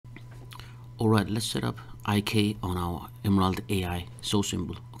Alright, let's set up IK on our EmeraldAI. So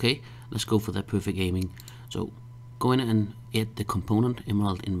simple. Okay, let's go for that perfect aiming. So go in and add the component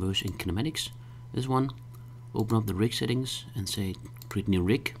Emerald Inverse in kinematics. This one, open up the rig settings and say create new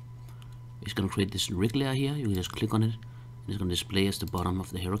rig. It's going to create this rig layer here. You can just click on it and it's going to display as the bottom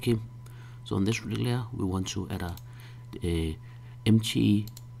of the hierarchy. So on this rig layer we want to add a empty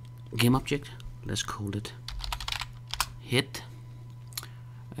game object. Let's call it head.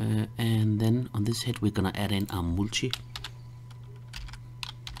 And then on this head we're gonna add in a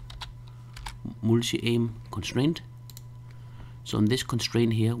multi-aim constraint. So on this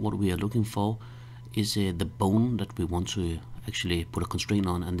constraint here, what we are looking for is the bone that we want to actually put a constraint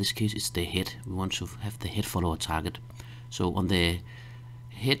on. In this case it's the head. We want to have the head follow a target. So on the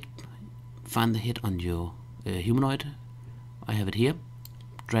head, find the head on your humanoid. I have it here.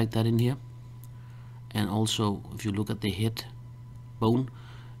 Drag that in here. And also if you look at the head bone,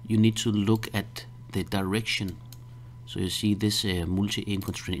 you need to look at the direction. So you see this multi-aim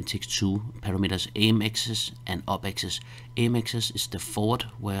constraint, it takes two parameters, aim axis and up axis. Aim axis is the forward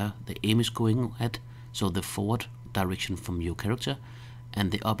where the aim is going at, so the forward direction from your character,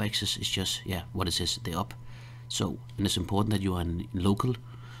 and the up axis is just what it says, the up. So and it's important that you are in local.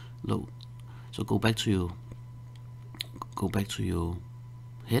 So go back to your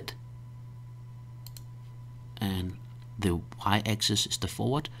head, and the y-axis is the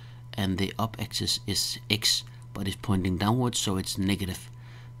forward and the up-axis is x, but it's pointing downwards, so it's negative.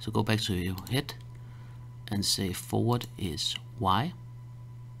 So go back to your head and say forward is y,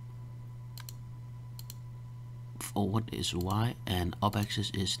 and up-axis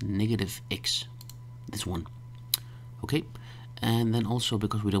is negative x, this one. Okay, and then also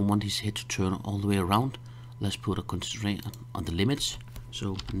because we don't want his head to turn all the way around, let's put a constraint on the limits.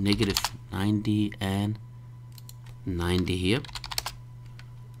 So negative 90 and 90 here,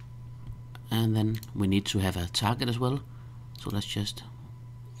 and then we need to have a target as well. So let's just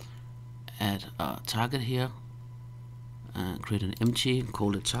add a target here and create an empty,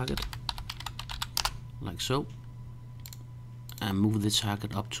 call it target, like so, and move the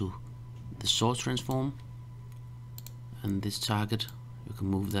target up to the source transform, and this target you can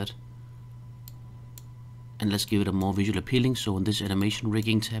move that, and let's give it a more visual appealing. So on this animation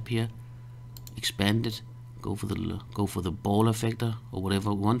rigging tab here, expand it. Go for the ball effector or whatever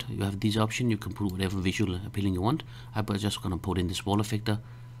you want. You have this option. You can put whatever visual appealing you want. I'm just gonna put in this ball effector.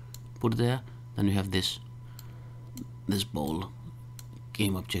 Put it there. Then you have this ball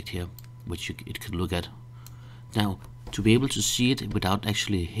game object here, which it could look at. Now, to be able to see it without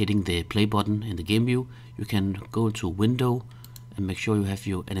actually hitting the play button in the game view, you can go to Window and make sure you have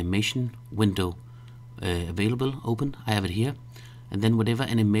your animation window available, open. I have it here, and then whatever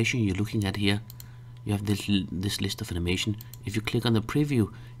animation you're looking at here, you have this list of animation. If you click on the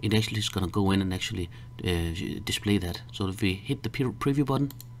preview, it actually is going to go in and actually display that. So if we hit the preview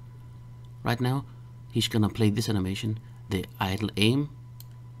button right now, he's going to play this animation, the idle aim.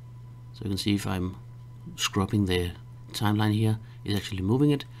 So you can see if I'm scrubbing the timeline here, it's actually moving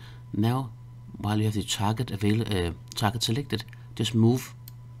it. Now, while you have the target target selected, just move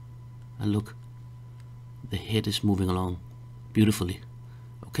and look, the head is moving along beautifully.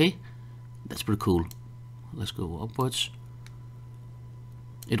 Okay, that's pretty cool. Let's go upwards.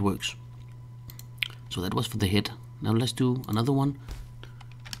 It works. So that was for the head. Now let's do another one.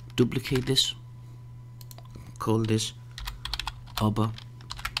 Duplicate this, call this upper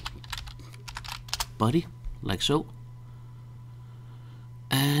body, like so,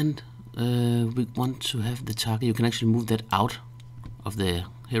 and we want to have the target. You can actually move that out of the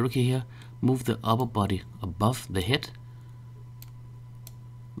hierarchy here. Move the upper body above the head,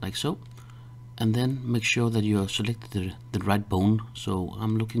 like so, and then make sure that you are selected the right bone. So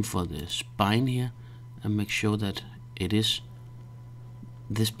I'm looking for the spine here, and make sure that it is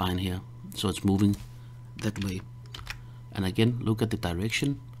this spine here, so it's moving that way. And again, look at the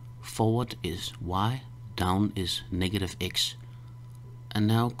direction. Forward is y, down is negative x. And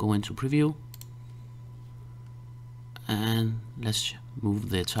now go into preview, and let's move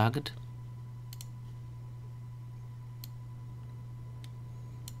the target.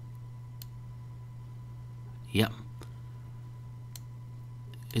 Yeah,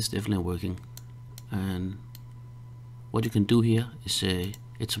 it's definitely working. And what you can do here is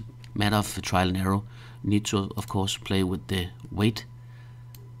it's a matter of trial and error. You need to, of course, play with the weight.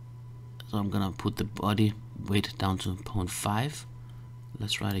 So I'm gonna put the body weight down to 0.5.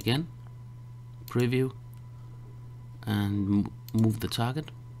 Let's try it again. Preview and move the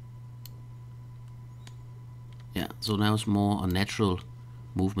target. Yeah, so now it's more a natural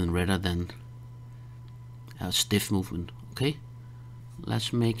movement rather than a stiff movement. Okay,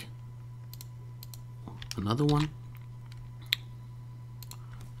 let's make another one.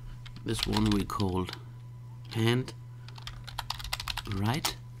 This one we called hand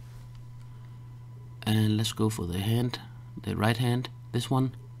right, and let's go for the right hand, this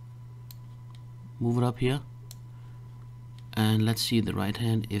one. Move it up here, and let's see the right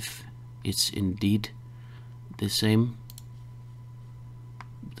hand if it's indeed the same,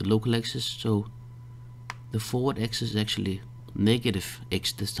 the local axis. So the forward axis is actually negative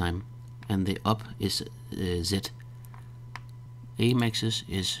x this time, and the up is z. Aim axis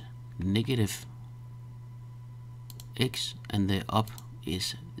is negative x, and the up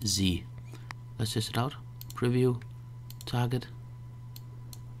is z. Let's test it out. Preview, target.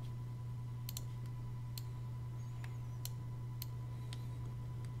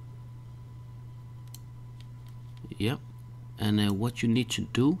 Yep. And what you need to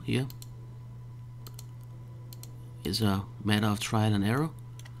do here is a matter of trial and error.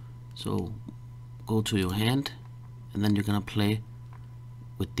 So go to your hand, and then you're gonna play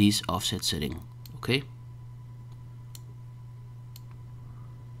with these offset setting. Okay.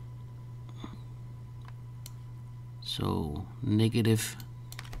 So negative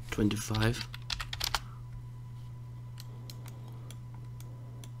 25,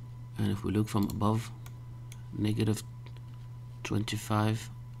 and if we look from above, negative 25,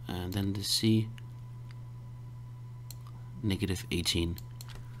 and then the C, negative 18.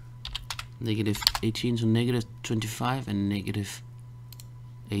 Negative 18 to negative 25 and negative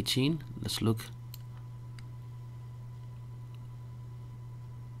 18. Let's look.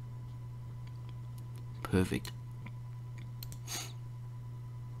 Perfect.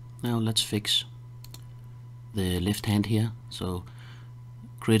 Now let's fix the left hand here. So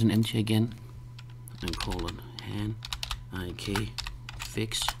create an empty again and call it hand IK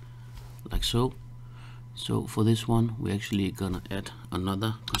fix, like so. So for this one, we're actually gonna add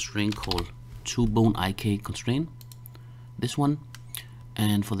another constraint called two-bone IK constraint, this one.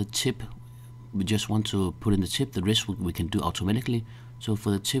 And for the tip, we just want to put in the tip. The rest we can do automatically. So for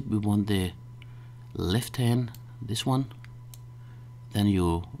the tip, we want the left hand, this one. Then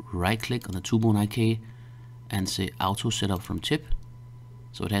you right click on the two-bone IK and say auto setup from tip,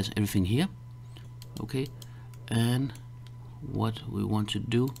 so it has everything here. Okay, and what we want to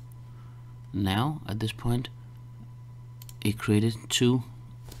do now at this point, it created two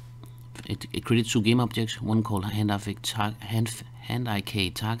game objects, one called hand IK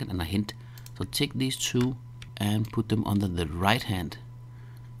target and a hint. So take these two and put them under the right hand.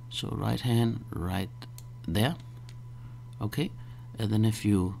 So right hand right there. Okay, and then if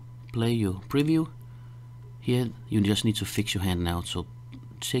you play your preview here, you just need to fix your hand now. So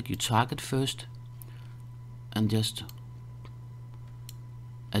take your target first and just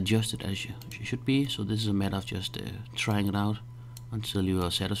adjust it as you should be. So this is a matter of just trying it out until you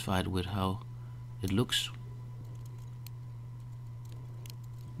are satisfied with how it looks.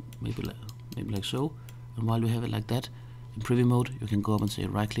 Maybe like so. And while you have it like that, in preview mode, you can go up and say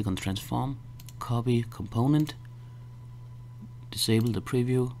right click on transform, copy component, disable the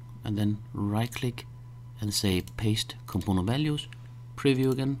preview, and then right click and say paste component values,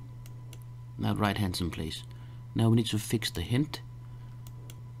 preview again. Now right hand's in place. Now we need to fix the hint.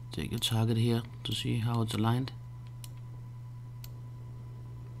 Take your target here to see how it's aligned.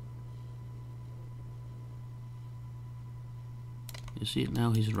 You see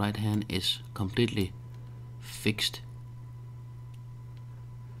now his right hand is completely fixed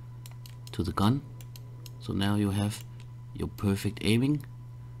to the gun. So now you have your perfect aiming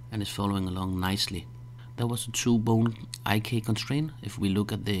and it's following along nicely. That was a two-bone IK constraint. If we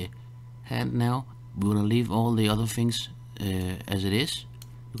look at the hand now, we want to leave all the other things as it is.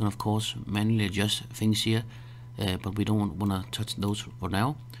 You can of course manually adjust things here, but we don't want to touch those for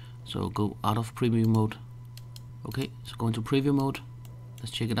now. So go out of preview mode. Okay, so go into preview mode.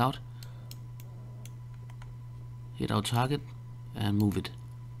 Let's check it out. Hit our target and move it.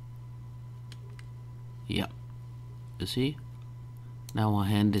 Yeah, you see? Now our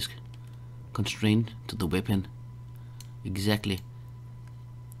hand is constrained to the weapon. Exactly.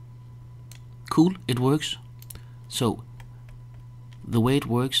 Cool, it works. So the way it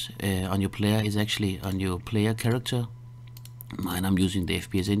works on your player is actually on your player character. Mine, I'm using the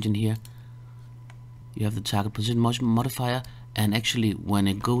FPS engine here. You have the target position modifier, and actually when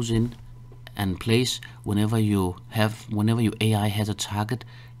it goes in and plays, whenever your AI has a target,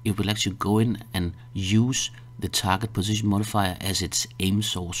 it will actually go in and use the target position modifier as its aim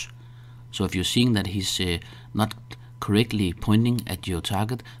source. So if you're seeing that he's not correctly pointing at your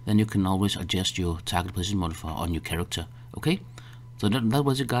target, then you can always adjust your target position modifier on your character. Okay, so that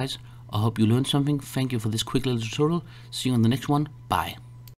was it, guys. I hope you learned something. Thank you for this quick little tutorial. See you on the next one. Bye.